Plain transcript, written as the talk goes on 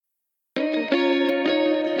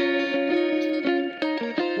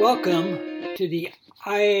Welcome to the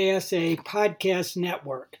IASA Podcast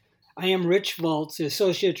Network. I am Rich Volz, the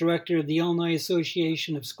Associate Director of the Illinois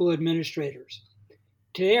Association of School Administrators.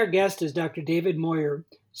 Today our guest is Dr. David Moyer,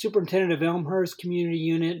 Superintendent of Elmhurst Community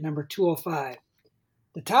Unit number 205.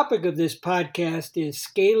 The topic of this podcast is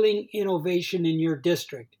Scaling Innovation in Your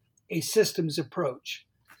District, a Systems Approach.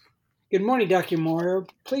 Good morning, Dr. Moyer.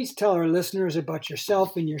 Please tell our listeners about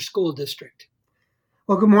yourself and your school district.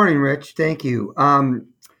 Well, good morning, Rich. Thank you.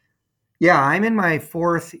 I'm in my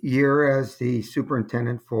fourth year as the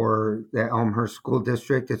superintendent for the Elmhurst School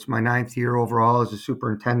District. It's my ninth year overall as a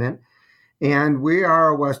superintendent. And we are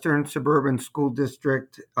a Western suburban school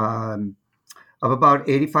district of about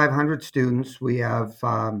 8,500 students. We have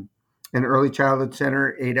an early childhood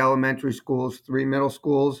center, 8 elementary schools, 3 middle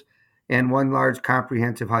schools, and 1 large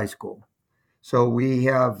comprehensive high school. So we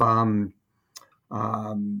have our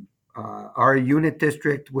unit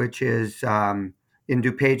district, which is in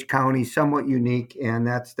DuPage County, somewhat unique, and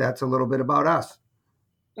that's a little bit about us.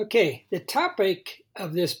 Okay, the topic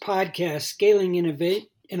of this podcast, Scaling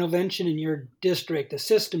Innovation in Your District, a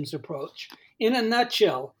Systems Approach. In a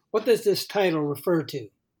nutshell, what does this title refer to?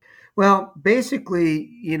 Well, basically,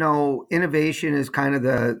 innovation is kind of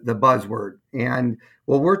the buzzword. And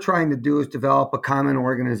what we're trying to do is develop a common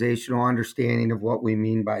organizational understanding of what we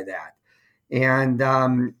mean by that. And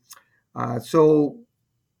so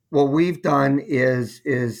what we've done is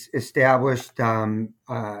established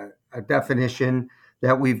a definition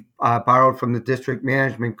that we've borrowed from the district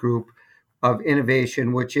management group of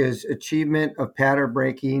innovation, which is achievement of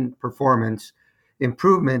pattern-breaking performance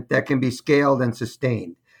improvement that can be scaled and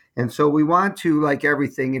sustained. And so we want to, like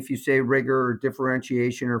everything, if you say rigor or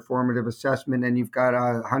differentiation or formative assessment, and you've got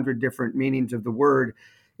 100 different meanings of the word,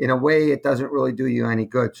 in a way, it doesn't really do you any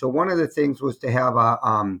good. So one of the things was to have a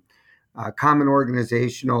common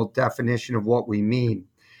organizational definition of what we mean.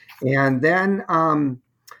 And then,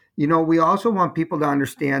 we also want people to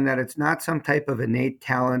understand that it's not some type of innate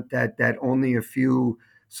talent that only a few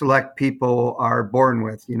select people are born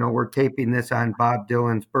with. We're taping this on Bob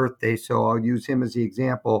Dylan's birthday, so I'll use him as the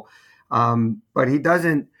example. But he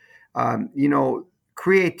doesn't,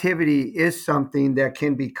 creativity is something that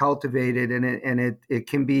can be cultivated, and it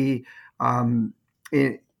can be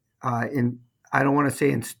I don't want to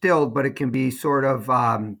say instilled, but it can be sort of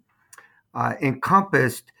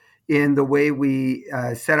encompassed in the way we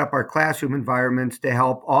set up our classroom environments to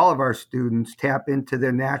help all of our students tap into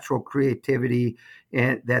their natural creativity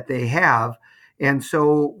that they have. And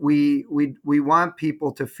so we want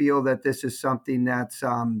people to feel that this is something that's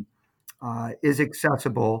is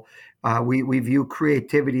accessible. We view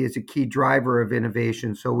creativity as a key driver of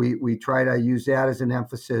innovation. So we try to use that as an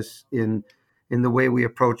emphasis in the way we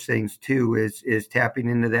approach things too, is tapping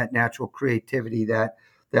into that natural creativity that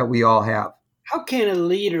we all have. How can a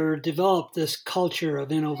leader develop this culture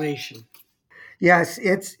of innovation? Yes,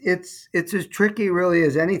 it's as tricky really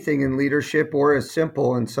as anything in leadership, or as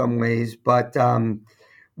simple in some ways, but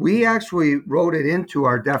we actually wrote it into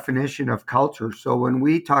our definition of culture. So when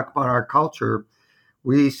we talk about our culture,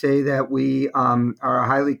 we say that we are a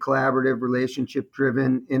highly collaborative,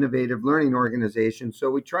 relationship-driven, innovative learning organization. So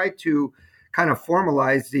we try to kind of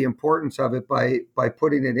formalize the importance of it by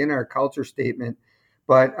putting it in our culture statement.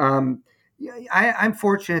 But I'm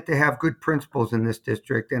fortunate to have good principals in this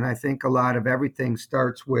district, and I think a lot of everything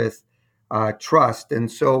starts with trust.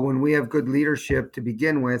 And so when we have good leadership to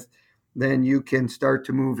begin with, then you can start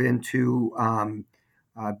to move into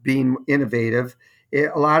being innovative.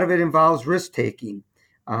 A lot of it involves risk-taking.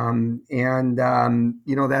 That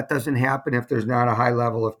doesn't happen if there's not a high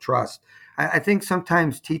level of trust. I think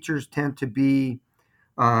sometimes teachers tend to be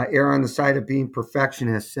err on the side of being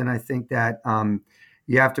perfectionists, and I think that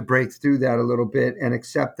you have to break through that a little bit and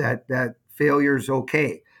accept that failure is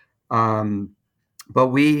okay. But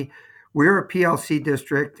we're a PLC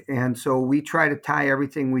district, and so we try to tie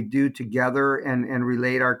everything we do together and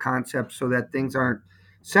relate our concepts so that things aren't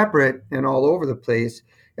separate and all over the place.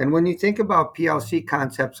 And when you think about PLC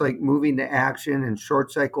concepts like moving to action and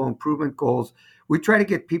short cycle improvement goals, we try to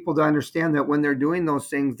get people to understand that when they're doing those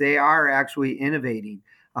things, they are actually innovating.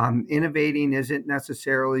 Innovating isn't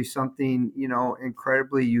necessarily something,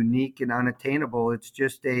 incredibly unique and unattainable. It's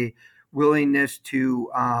just a willingness to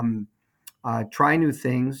try new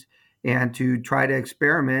things and to try to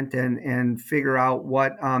experiment and figure out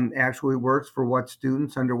what actually works for what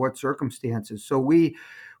students under what circumstances. So we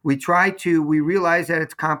realize that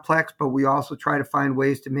it's complex, but we also try to find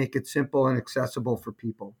ways to make it simple and accessible for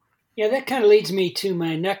people. Yeah, that kind of leads me to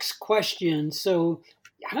my next question. So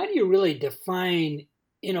how do you really define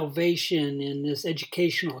innovation in this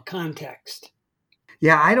educational context?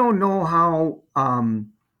 Yeah, I don't know how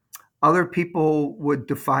Other people would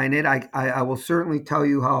define it. I will certainly tell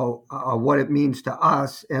you how what it means to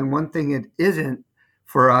us. And one thing it isn't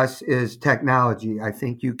for us is technology. I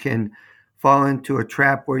think you can fall into a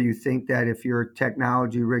trap where you think that if you're a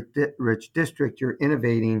technology rich district, you're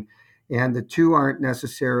innovating, and the two aren't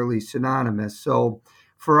necessarily synonymous. So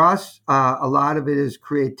for us, a lot of it is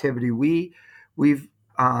creativity. We've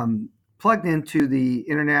plugged into the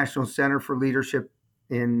International Center for Leadership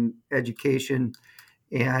in Education,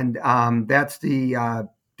 and that's the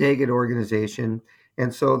Daggett organization.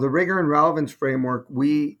 And so the rigor and relevance framework,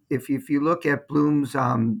 if you look at Bloom's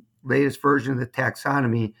latest version of the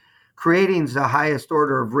taxonomy, creating is the highest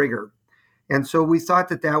order of rigor. And so we thought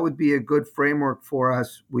that that would be a good framework for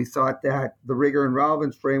us. We thought that the rigor and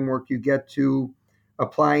relevance framework, you get to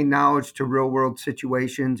applying knowledge to real world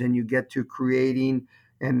situations, and you get to creating,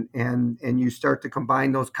 and you start to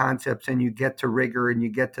combine those concepts, and you get to rigor, and you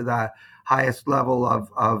get to the highest level of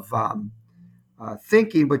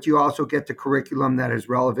thinking, but you also get the curriculum that is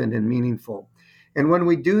relevant and meaningful. And when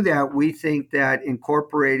we do that, we think that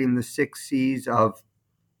incorporating the 6 C's of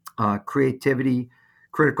creativity,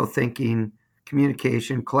 critical thinking,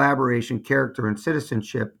 communication, collaboration, character, and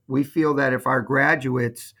citizenship, we feel that if our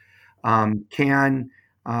graduates can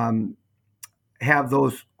have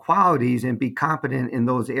those qualities and be competent in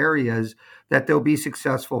those areas, that they'll be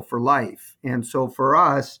successful for life. And so for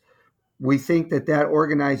us, we think that that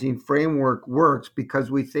organizing framework works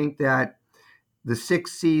because we think that the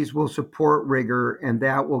 6 C's will support rigor, and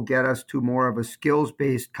that will get us to more of a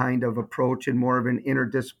skills-based kind of approach and more of an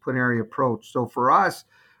interdisciplinary approach. So for us,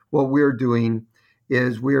 what we're doing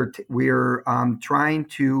is we're trying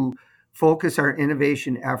to focus our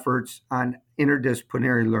innovation efforts on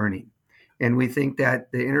interdisciplinary learning. And we think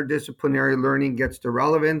that the interdisciplinary learning gets to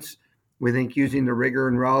relevance. We think using the rigor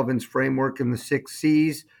and relevance framework in the 6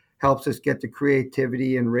 C's helps us get to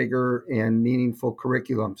creativity and rigor and meaningful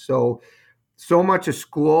curriculum. So much of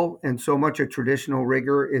school and so much of traditional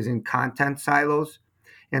rigor is in content silos.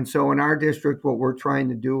 And so in our district, what we're trying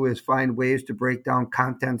to do is find ways to break down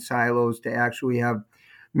content silos to actually have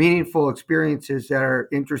meaningful experiences that are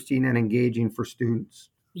interesting and engaging for students.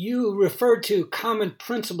 You referred to common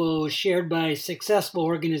principles shared by successful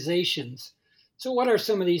organizations. So what are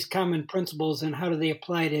some of these common principles, and how do they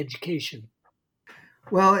apply to education?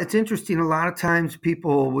 Well, it's interesting. A lot of times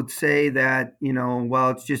people would say that, well,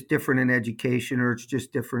 it's just different in education, or it's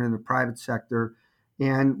just different in the private sector.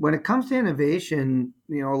 And when it comes to innovation,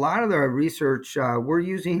 a lot of the research, we're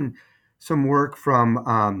using some work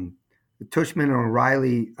from the Tushman and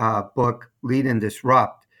O'Reilly book, Lead and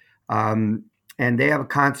Disrupt. And they have a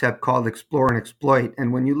concept called explore and exploit.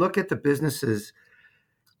 And when you look at the businesses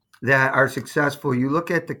that are successful, you look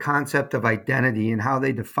at the concept of identity and how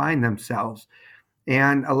they define themselves.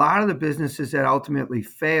 And a lot of the businesses that ultimately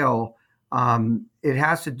fail, it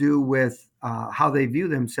has to do with how they view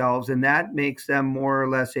themselves, and that makes them more or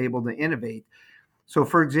less able to innovate. So,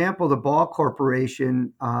 for example, the Ball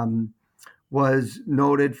Corporation was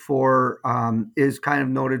noted for, is kind of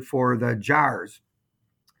noted for the jars,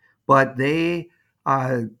 but their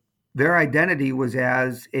identity was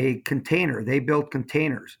as a container. They built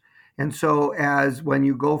containers. And so as when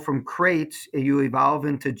you go from crates, you evolve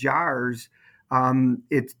into jars.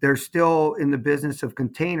 They're still in the business of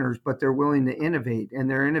containers, but they're willing to innovate, and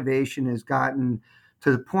their innovation has gotten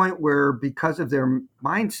to the point where, because of their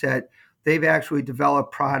mindset, they've actually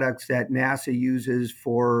developed products that NASA uses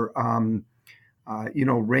for,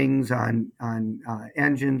 rings on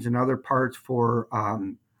engines and other parts for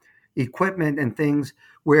equipment and things,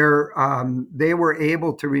 where they were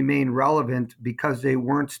able to remain relevant because they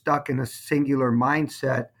weren't stuck in a singular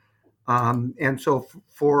mindset. And so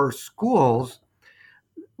for schools,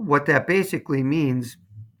 what that basically means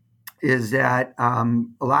is that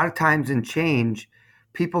a lot of times in change,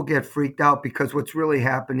 people get freaked out because what's really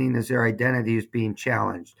happening is their identity is being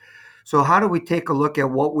challenged. So how do we take a look at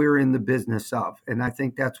what we're in the business of? And I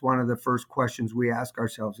think that's one of the first questions we ask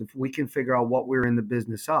ourselves, if we can figure out what we're in the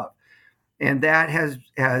business of. And that has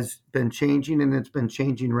been changing, and it's been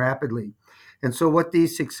changing rapidly. And so what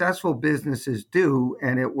these successful businesses do,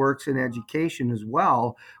 and it works in education as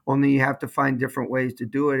well, only you have to find different ways to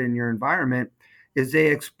do it in your environment, is they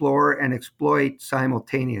explore and exploit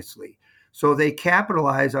simultaneously. So they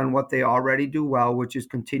capitalize on what they already do well, which is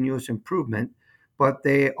continuous improvement, but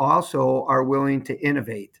they also are willing to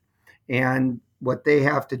innovate. And what they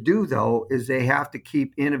have to do, though, is they have to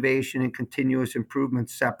keep innovation and continuous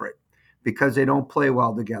improvement separate, because they don't play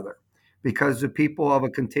well together. Because the people of a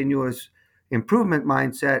continuous improvement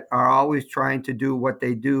mindset are always trying to do what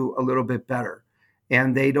they do a little bit better.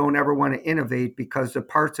 and they don't ever want to innovate because the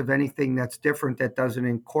parts of anything that's different that doesn't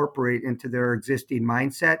incorporate into their existing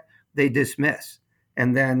mindset, they dismiss,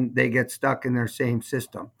 and then they get stuck in their same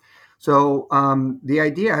system. So the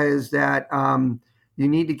idea is that you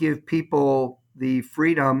need to give people the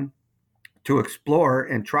freedom to explore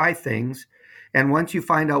and try things. And once you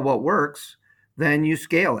find out what works, then you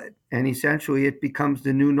scale it. And essentially it becomes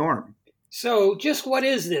the new norm. So, just what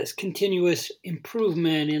is this continuous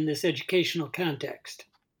improvement in this educational context?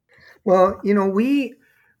 Well,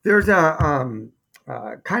 there's a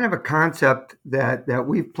kind of a concept that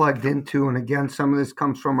we've plugged into, and again, some of this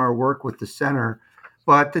comes from our work with the center.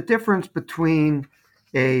 But the difference between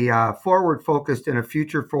a forward-focused and a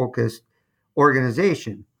future-focused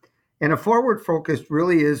organization, and a forward-focused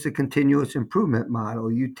really is a continuous improvement model.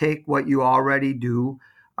 You take what you already do,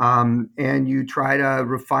 and you try to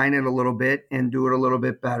refine it a little bit and do it a little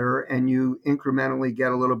bit better, and you incrementally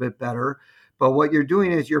get a little bit better. But what you're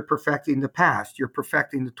doing is you're perfecting the past. You're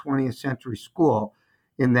perfecting the 20th century school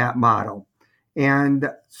in that model. And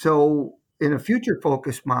so in a future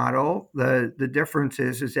focused model, the difference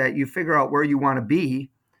is that you figure out where you want to be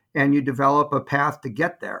and you develop a path to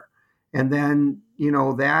get there. And then,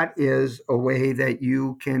 that is a way that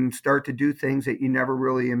you can start to do things that you never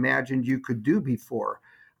really imagined you could do before.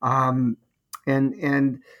 And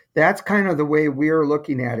that's kind of the way we're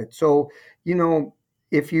looking at it. So,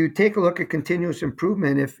 if you take a look at continuous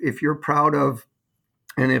improvement, if you're proud of,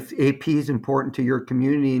 and if AP is important to your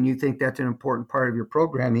community and you think that's an important part of your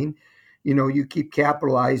programming, you keep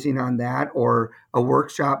capitalizing on that, or a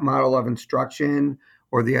workshop model of instruction,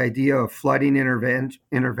 or the idea of flooding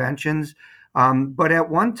interventions. But at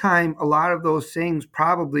one time, a lot of those things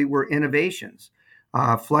probably were innovations.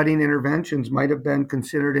 Flooding interventions might have been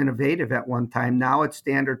considered innovative at one time. Now it's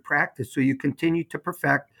standard practice. So you continue to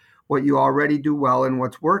perfect what you already do well and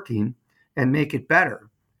what's working and make it better.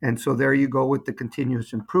 And so there you go with the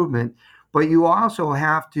continuous improvement. But you also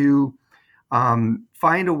have to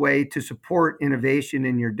find a way to support innovation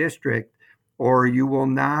in your district, or you will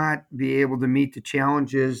not be able to meet the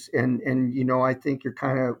challenges. And I think you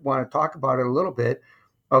kind of want to talk about it a little bit,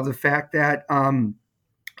 of the fact that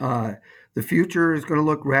the future is going to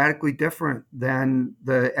look radically different than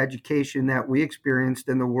the education that we experienced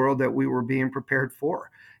in the world that we were being prepared for.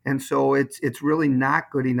 And so it's really not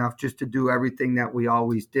good enough just to do everything that we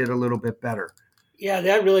always did a little bit better. Yeah,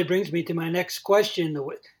 that really brings me to my next question.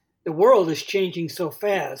 The world is changing so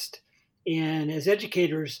fast. And as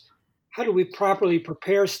educators, how do we properly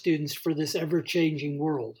prepare students for this ever-changing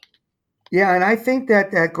world? Yeah, and I think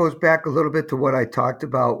that goes back a little bit to what I talked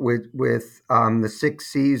about with the 6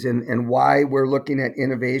 C's and why we're looking at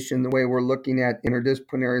innovation the way we're looking at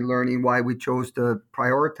interdisciplinary learning, why we chose to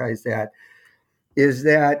prioritize that, is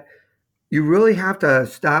that you really have to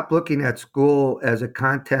stop looking at school as a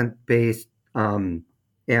content-based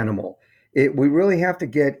animal. We really have to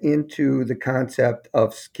get into the concept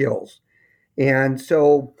of skills. And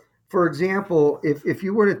so, for example, if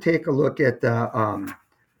you were to take a look at the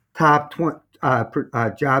top 20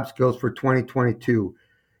 job skills for 2022,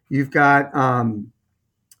 you've got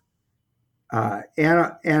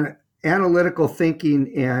analytical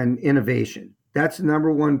thinking and innovation. That's the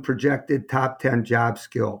number one projected top 10 job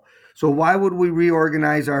skill. So why would we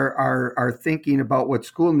reorganize our thinking about what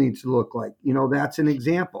school needs to look like? That's an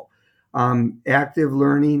example. Active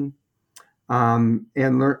learning and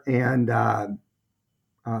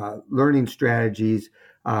learning strategies,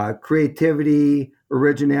 creativity,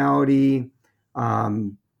 originality,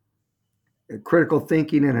 critical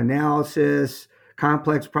thinking and analysis,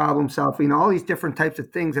 complex problem solving, all these different types of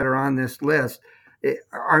things that are on this list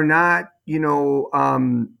are not,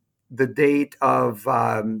 the date of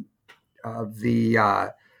the,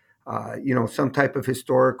 some type of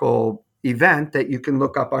historical event that you can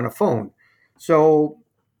look up on a phone. So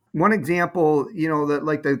one example, that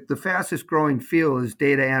like the fastest growing field is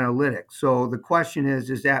data analytics. So the question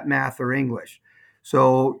is that math or English?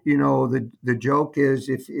 So, the joke is,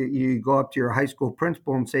 if you go up to your high school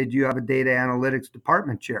principal and say, do you have a data analytics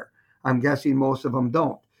department chair? I'm guessing most of them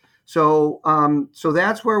don't. So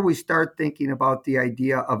that's where we start thinking about the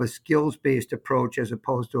idea of a skills-based approach as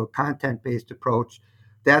opposed to a content-based approach.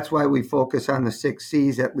 That's why we focus on the 6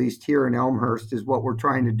 C's, at least here in Elmhurst, is what we're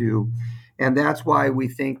trying to do. And that's why we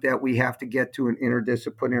think that we have to get to an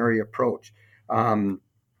interdisciplinary approach. And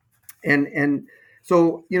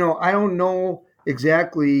so, I don't know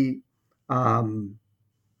exactly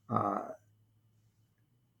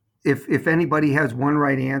if anybody has one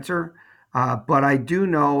right answer, but I do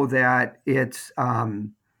know that it's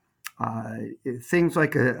things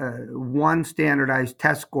like a one standardized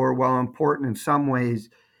test score, while important in some ways,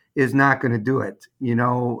 is not going to do it.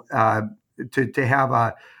 To have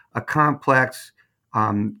a complex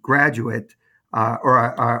graduate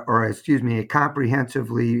or excuse me, a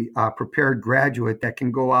comprehensively prepared graduate that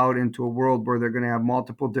can go out into a world where they're going to have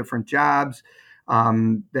multiple different jobs,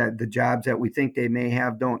 that the jobs that we think they may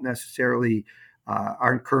have don't necessarily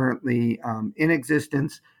aren't currently in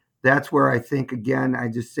existence. That's where I think, again, I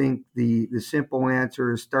just think the simple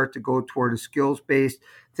answer is start to go toward a skills-based,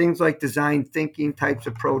 things like design thinking types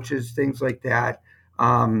approaches, things like that,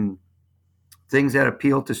 things that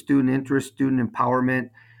appeal to student interest, student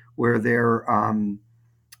empowerment, where they're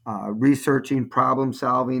researching, problem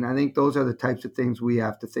solving. I think those are the types of things we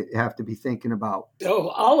have to be thinking about. So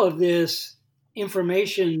all of this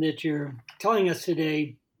information that you're telling us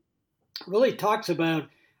today really talks about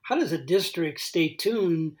how does a district stay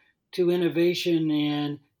tuned to innovation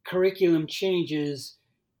and curriculum changes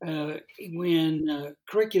when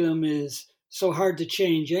curriculum is so hard to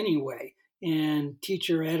change anyway, and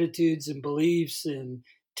teacher attitudes and beliefs and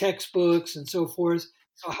textbooks and so forth.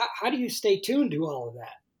 So how do you stay tuned to all of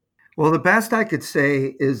that? Well, the best I could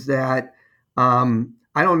say is that I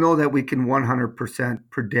don't know that we can 100%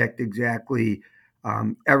 predict exactly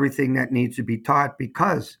everything that needs to be taught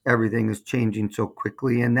because everything is changing so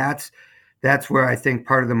quickly. And that's where I think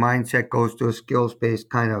part of the mindset goes to a skills-based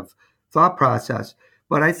kind of thought process.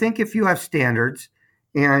 But I think if you have standards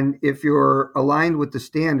and if you're aligned with the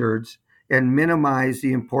standards and minimize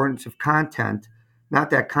the importance of content, not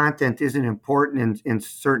that content isn't important in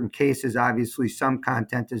certain cases. Obviously, some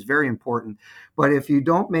content is very important. But if you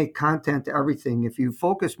don't make content everything, if you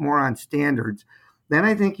focus more on standards, then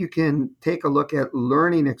I think you can take a look at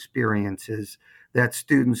learning experiences that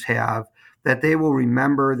students have that they will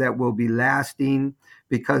remember, that will be lasting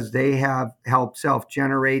because they have helped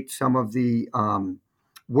self-generate some of the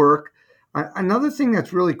work. Another thing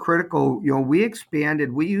that's really critical, we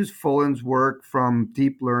used Fullen's work from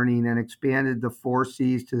deep learning and expanded the 4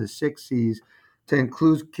 C's to the 6 C's to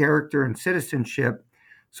include character and citizenship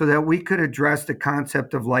so that we could address the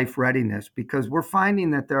concept of life readiness, because we're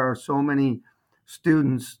finding that there are so many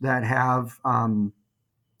students that have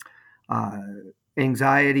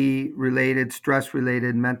anxiety related, stress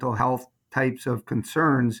related, mental health types of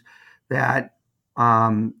concerns that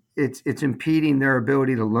it's impeding their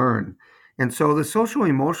ability to learn. And so the social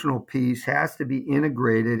emotional piece has to be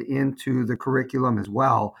integrated into the curriculum as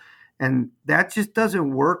well. And that just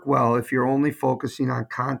doesn't work well if you're only focusing on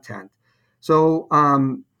content. So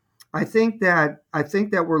I think that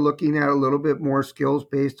we're looking at a little bit more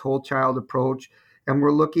skills-based whole child approach. And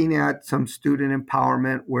we're looking at some student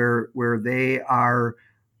empowerment where they are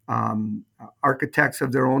architects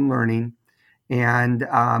of their own learning. And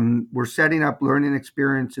we're setting up learning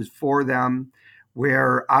experiences for them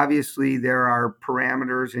where obviously there are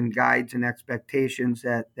parameters and guides and expectations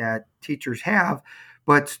that teachers have,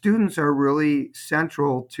 but students are really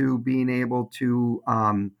central to being able to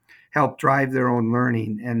help drive their own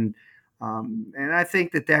learning. And I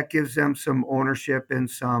think that gives them some ownership and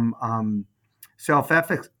some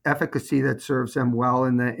self-efficacy that serves them well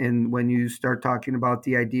in when you start talking about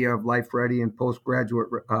the idea of life ready and postgraduate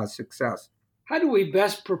success. How do we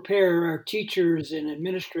best prepare our teachers and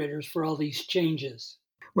administrators for all these changes?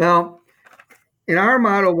 Well, in our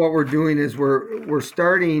model, what we're doing is we're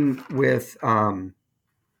starting with the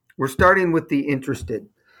interested.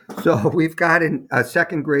 So we've got a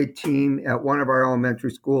second grade team at one of our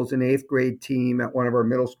elementary schools, an eighth grade team at one of our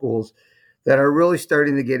middle schools that are really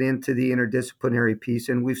starting to get into the interdisciplinary piece.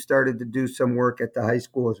 And we've started to do some work at the high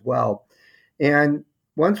school as well. And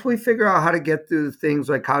once we figure out how to get through things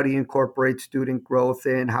like how do you incorporate student growth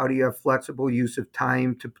in, how do you have flexible use of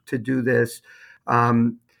time to do this,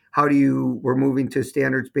 we're moving to a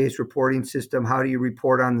standards-based reporting system, how do you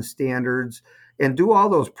report on the standards, and do all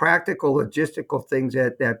those practical logistical things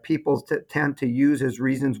that people tend to use as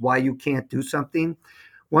reasons why you can't do something.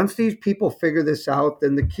 Once these people figure this out,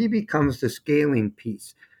 then the key becomes the scaling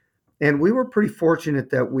piece. And we were pretty fortunate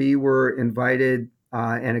that we were invited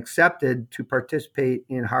and accepted to participate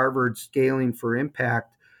in Harvard's Scaling for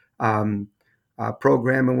Impact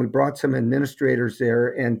program. And we brought some administrators there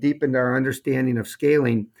and deepened our understanding of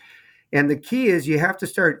scaling. And the key is you have to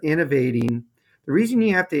start innovating. The reason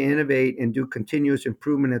you have to innovate and do continuous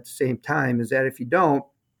improvement at the same time is that if you don't,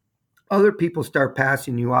 other people start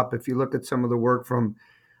passing you up. If you look at some of the work from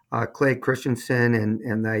Clay Christensen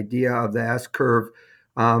and the idea of the S-curve,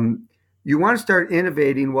 you want to start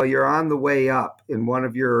innovating while you're on the way up in one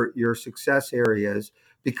of your success areas,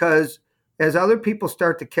 because as other people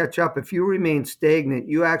start to catch up, if you remain stagnant,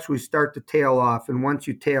 you actually start to tail off. And once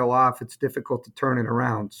you tail off, it's difficult to turn it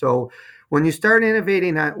around. So when you start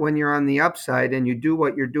innovating when you're on the upside and you do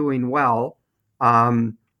what you're doing well,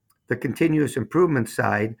 the continuous improvement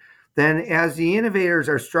side, then as the innovators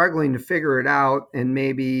are struggling to figure it out and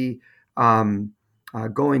maybe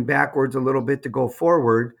going backwards a little bit to go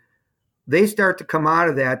forward, they start to come out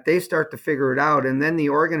of that, they start to figure it out, and then the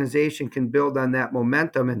organization can build on that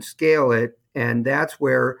momentum and scale it, and that's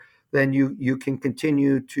where then you can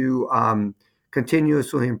continue to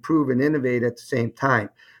continuously improve and innovate at the same time.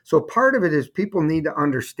 So part of it is people need to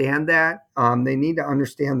understand that. They need to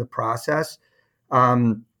understand the process,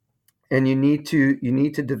 and you need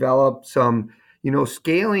to develop some.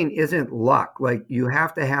 Scaling isn't luck. Like, you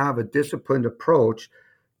have to have a disciplined approach.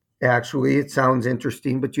 Actually, it sounds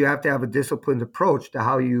interesting, but you have to have a disciplined approach to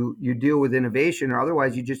how you deal with innovation, or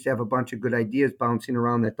otherwise you just have a bunch of good ideas bouncing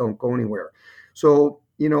around that don't go anywhere. So,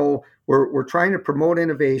 we're trying to promote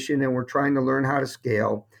innovation, and we're trying to learn how to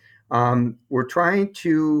scale. We're trying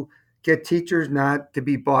to get teachers not to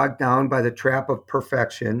be bogged down by the trap of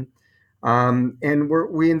perfection. And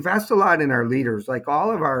we invest a lot in our leaders. Like,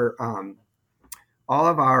 all of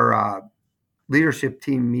our leadership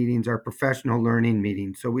team meetings are professional learning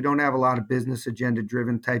meetings. So we don't have a lot of business agenda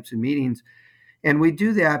driven types of meetings. And we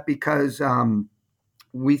do that because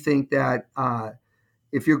we think that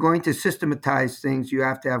if you're going to systematize things, you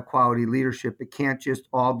have to have quality leadership. It can't just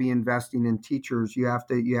all be investing in teachers. You have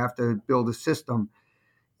to build a system.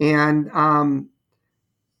 And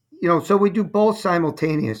so we do both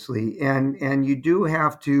simultaneously. And you do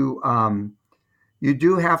have to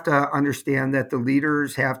understand that the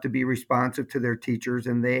leaders have to be responsive to their teachers,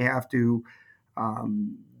 and they have to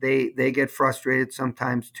they get frustrated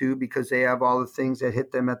sometimes too, because they have all the things that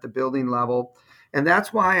hit them at the building level. And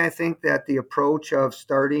that's why I think that the approach of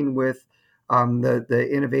starting with the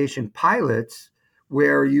innovation pilots,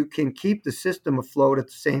 where you can keep the system afloat at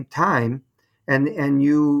the same time, and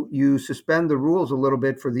you suspend the rules a little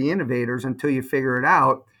bit for the innovators until you figure it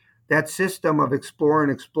out. That system of explore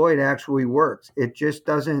and exploit actually works. It just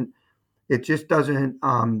doesn't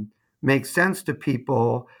make sense to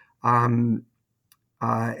people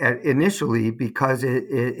initially, because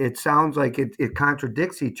it sounds like it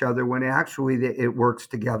contradicts each other, when actually it works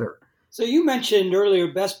together. So you mentioned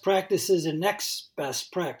earlier best practices and next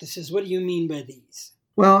best practices. What do you mean by these?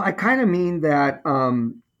 Well, I kind of mean that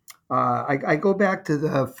I go back to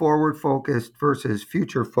the forward focused versus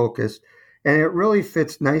future focused, and it really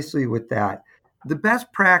fits nicely with that. The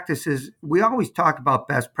best practices, we always talk about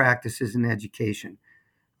best practices in education.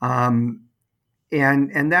 And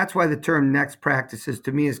that's why the term next practices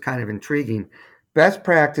to me is kind of intriguing. Best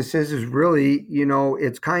practices is really,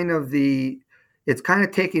 it's kind of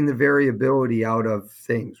taking the variability out of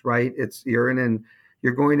things, right?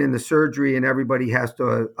 You're going into surgery, and everybody has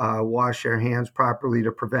to wash their hands properly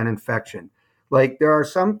to prevent infection. Like, there are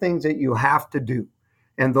some things that you have to do,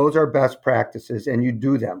 and those are best practices, and you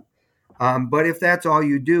do them. But if that's all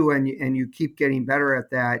you do, and you keep getting better at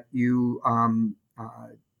that, you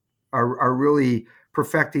are really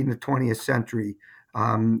perfecting the 20th century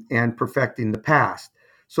and perfecting the past.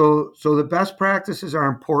 So the best practices are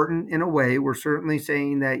important in a way. We're certainly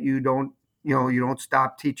saying that you don't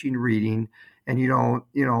stop teaching reading, and you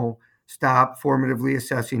don't stop formatively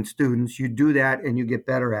assessing students. You do that, and you get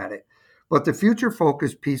better at it. But the future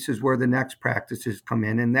focus piece is where the next practices come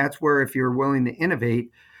in. And that's where, if you're willing to innovate,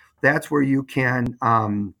 that's where you can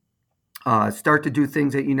start to do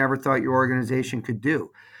things that you never thought your organization could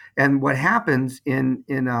do. And what happens in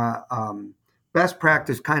a best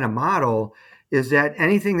practice kind of model is that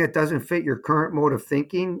anything that doesn't fit your current mode of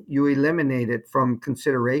thinking, you eliminate it from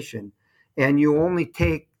consideration. And you only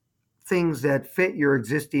take things that fit your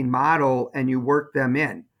existing model, and you work them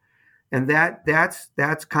in. And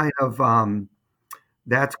that's kind of a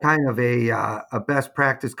best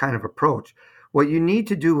practice kind of approach. What you need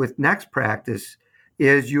to do with next practice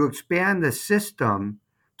is you expand the system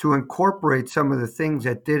to incorporate some of the things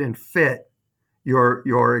that didn't fit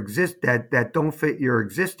that don't fit your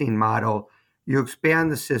existing model. You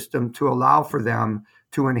expand the system to allow for them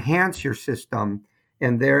to enhance your system,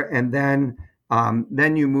 and then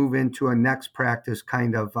you move into a next practice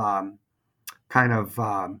kind of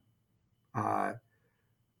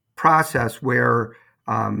process where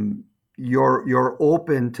you're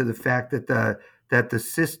open to the fact that the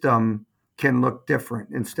system can look different.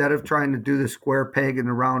 Instead of trying to do the square peg in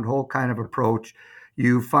the round hole kind of approach,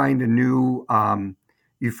 you find a new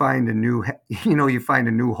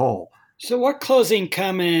hole. So what closing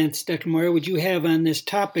comments, Dr. Moyer, would you have on this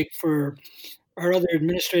topic for our other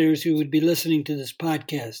administrators who would be listening to this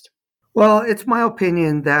podcast? Well, it's my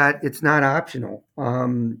opinion that it's not optional.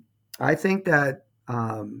 I think that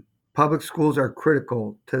public schools are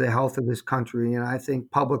critical to the health of this country, and I think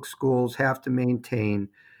public schools have to maintain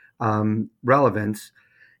relevance.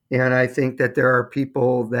 And I think that there are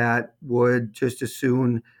people that would just as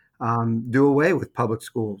soon do away with public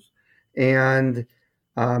schools. And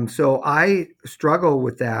so I struggle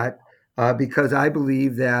with that because I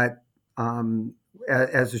believe that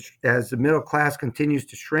as the middle class continues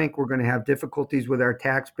to shrink, we're going to have difficulties with our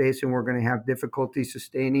tax base, and we're going to have difficulty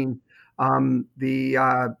sustaining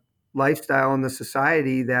the lifestyle and the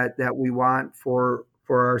society that we want for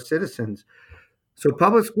our citizens. So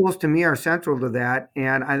public schools to me are central to that.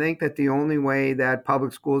 And I think that the only way that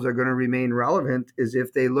public schools are going to remain relevant is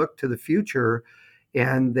if they look to the future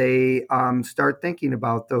and they start thinking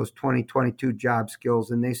about those 2022 job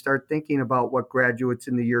skills, and they start thinking about what graduates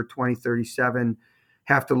in the year 2037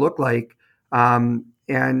 have to look like.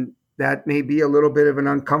 And that may be a little bit of an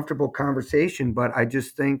uncomfortable conversation, but I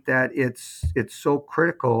just think that it's so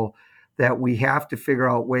critical that we have to figure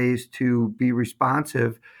out ways to be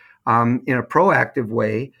responsive in a proactive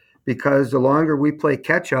way, because the longer we play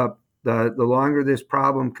catch up, the longer this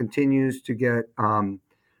problem continues to get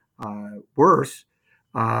worse.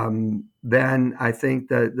 Then I think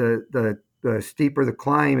the steeper the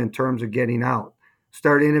climb in terms of getting out.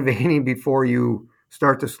 Start innovating before you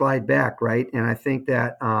start to slide back, right? And I think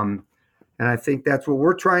that that's what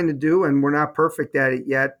we're trying to do, and we're not perfect at it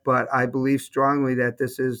yet, but I believe strongly that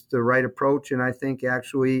this is the right approach. And I think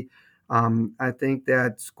actually, I think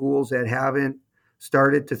that schools that haven't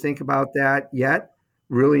started to think about that yet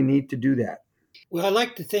really need to do that. Well, I'd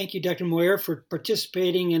like to thank you, Dr. Moyer, for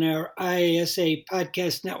participating in our IASA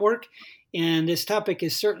podcast network. And this topic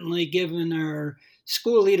has certainly given our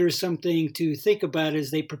school leaders something to think about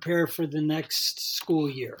as they prepare for the next school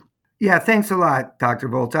year. Yeah, thanks a lot, Dr.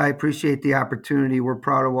 Volz. I appreciate the opportunity. We're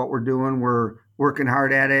proud of what we're doing. We're working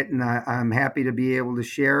hard at it, and I'm happy to be able to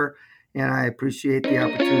share. And I appreciate the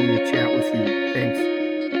opportunity to chat with you. Thanks.